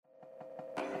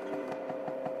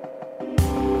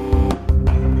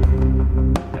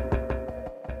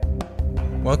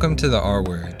Welcome to the R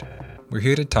Word. We're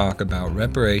here to talk about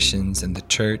reparations in the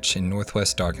church in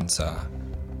Northwest Arkansas.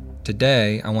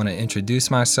 Today, I want to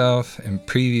introduce myself and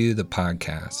preview the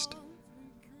podcast.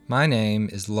 My name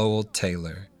is Lowell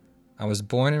Taylor. I was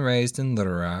born and raised in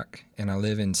Little Rock, and I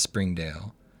live in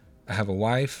Springdale. I have a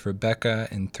wife, Rebecca,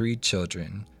 and 3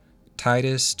 children,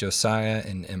 Titus, Josiah,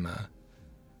 and Emma.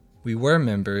 We were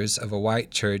members of a white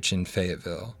church in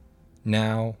Fayetteville.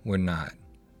 Now we're not.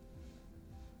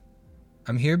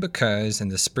 I'm here because in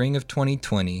the spring of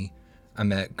 2020, I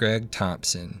met Greg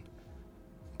Thompson.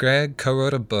 Greg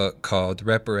co-wrote a book called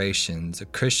Reparations, a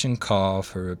Christian Call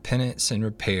for Repentance and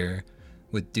Repair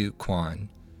with Duke Kwon.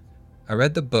 I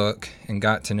read the book and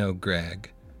got to know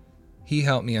Greg. He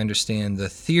helped me understand the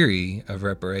theory of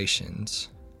reparations.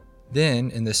 Then,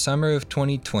 in the summer of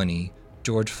 2020,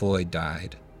 George Floyd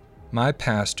died. My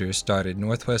pastor started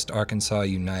Northwest Arkansas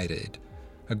United,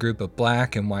 a group of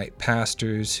black and white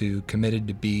pastors who committed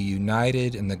to be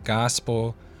united in the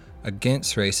gospel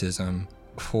against racism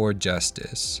for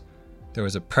justice. There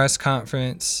was a press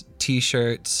conference,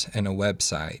 t-shirts, and a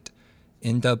website,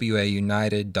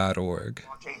 nwaunited.org.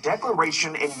 A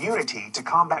declaration in unity to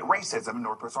combat racism in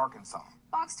Northwest Arkansas.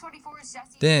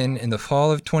 Then, in the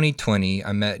fall of 2020,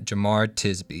 I met Jamar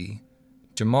Tisby.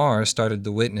 Jamar started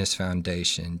the Witness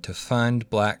Foundation to fund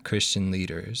black Christian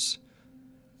leaders.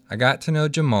 I got to know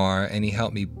Jamar and he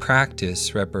helped me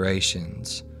practice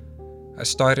reparations. I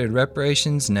started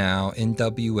Reparations Now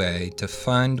NWA to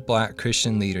fund black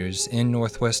Christian leaders in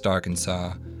Northwest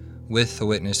Arkansas with the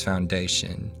Witness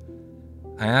Foundation.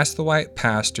 I asked the white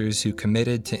pastors who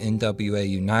committed to NWA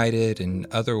United and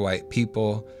other white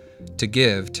people to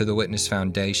give to the Witness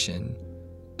Foundation.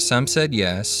 Some said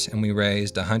yes, and we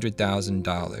raised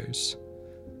 $100,000.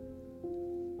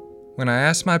 When I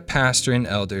asked my pastor and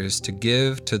elders to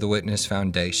give to the Witness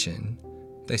Foundation,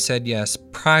 they said yes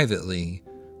privately,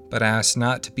 but asked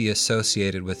not to be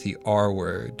associated with the R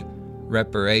word,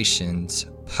 reparations,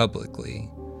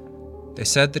 publicly. They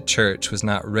said the church was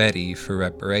not ready for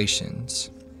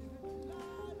reparations.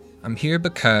 I'm here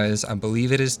because I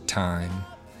believe it is time,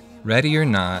 ready or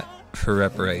not, for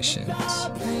reparations.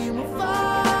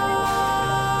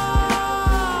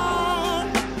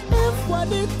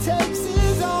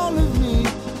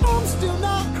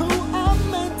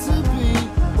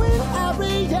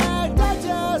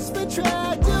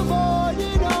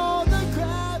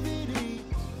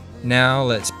 Now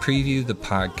let's preview the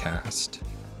podcast.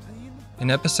 In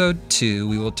episode 2,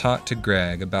 we will talk to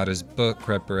Greg about his book,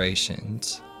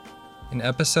 Reparations. In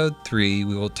episode 3,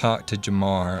 we will talk to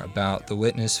Jamar about the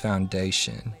Witness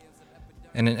Foundation.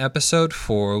 And in episode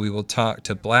 4, we will talk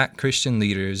to black Christian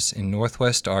leaders in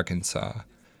Northwest Arkansas,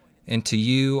 and to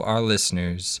you, our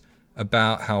listeners,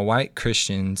 about how white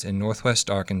Christians in Northwest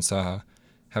Arkansas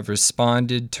have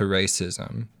responded to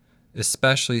racism,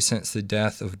 especially since the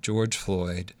death of George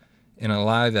Floyd, in a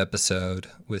live episode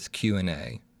with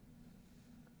Q&A.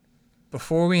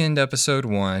 Before we end episode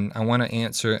 1, I want to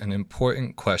answer an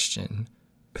important question.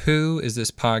 Who is this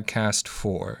podcast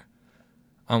for?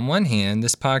 On one hand,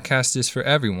 this podcast is for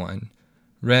everyone.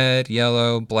 Red,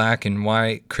 yellow, black, and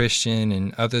white, Christian,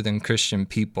 and other than Christian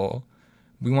people.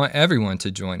 We want everyone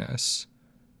to join us.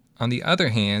 On the other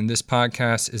hand, this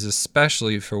podcast is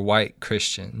especially for white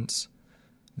Christians.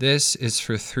 This is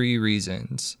for 3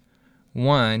 reasons.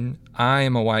 1, I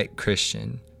am a white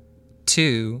Christian.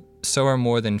 2, so are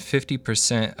more than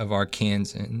 50% of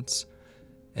Arkansans.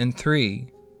 And 3,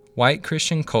 white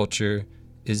Christian culture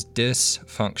is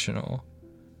dysfunctional.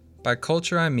 By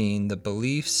culture, I mean the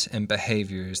beliefs and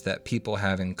behaviors that people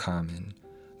have in common.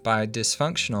 By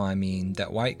dysfunctional, I mean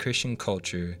that white Christian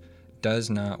culture does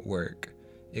not work.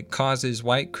 It causes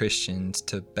white Christians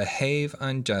to behave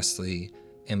unjustly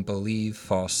and believe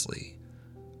falsely.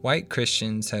 White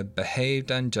Christians have behaved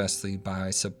unjustly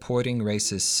by supporting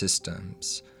racist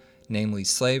systems, namely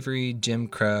slavery, Jim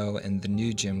Crow, and the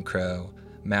new Jim Crow,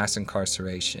 mass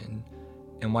incarceration.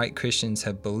 And white Christians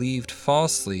have believed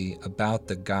falsely about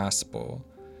the gospel,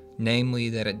 namely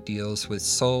that it deals with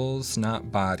souls,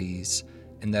 not bodies,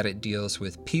 and that it deals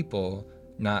with people,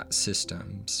 not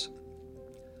systems.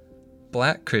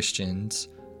 Black Christians,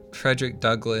 Frederick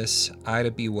Douglass,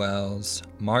 Ida B. Wells,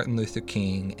 Martin Luther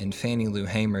King, and Fannie Lou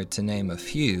Hamer, to name a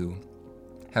few,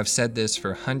 have said this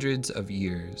for hundreds of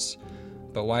years,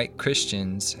 but white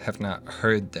Christians have not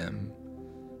heard them.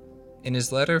 In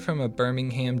his letter from a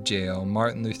Birmingham jail,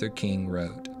 Martin Luther King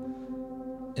wrote,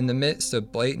 "In the midst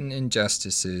of blatant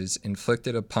injustices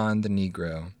inflicted upon the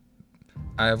Negro,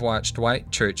 I have watched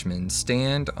white churchmen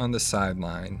stand on the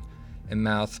sideline and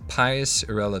mouth pious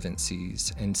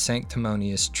irrelevancies and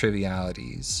sanctimonious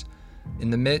trivialities, In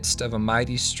the midst of a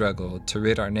mighty struggle to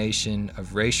rid our nation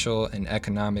of racial and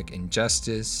economic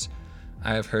injustice,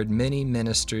 I have heard many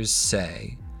ministers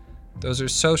say, those are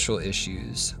social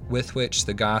issues with which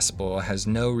the gospel has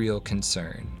no real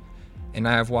concern. And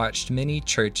I have watched many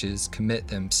churches commit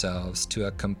themselves to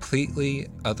a completely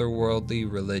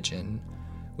otherworldly religion,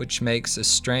 which makes a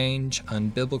strange,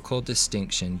 unbiblical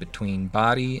distinction between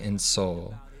body and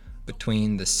soul,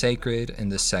 between the sacred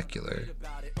and the secular.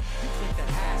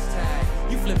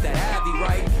 You flip that heavy,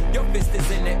 right? Your fist is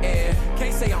in the air.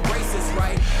 Can't say I'm racist,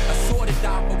 right? A sword is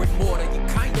down for it mortar. You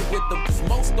kinda with them, cause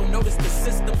most don't notice the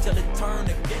system till it turn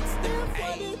against them.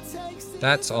 Hey.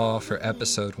 That's all for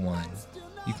episode 1.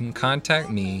 You can contact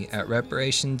me at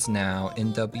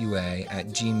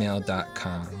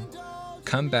reparationsnowNWA@gmail.com.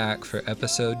 Come back for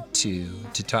episode 2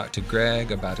 to talk to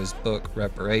Greg about his book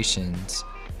Reparations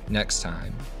next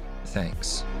time.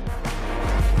 Thanks.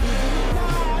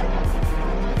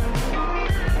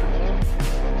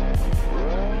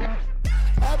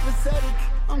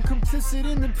 I'm complicit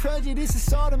in the prejudice,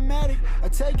 it's automatic. I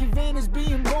take advantage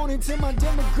being born into my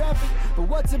demographic. But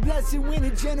what's a blessing when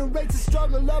it generates a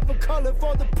struggle of a color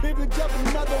for the privilege of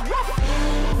another?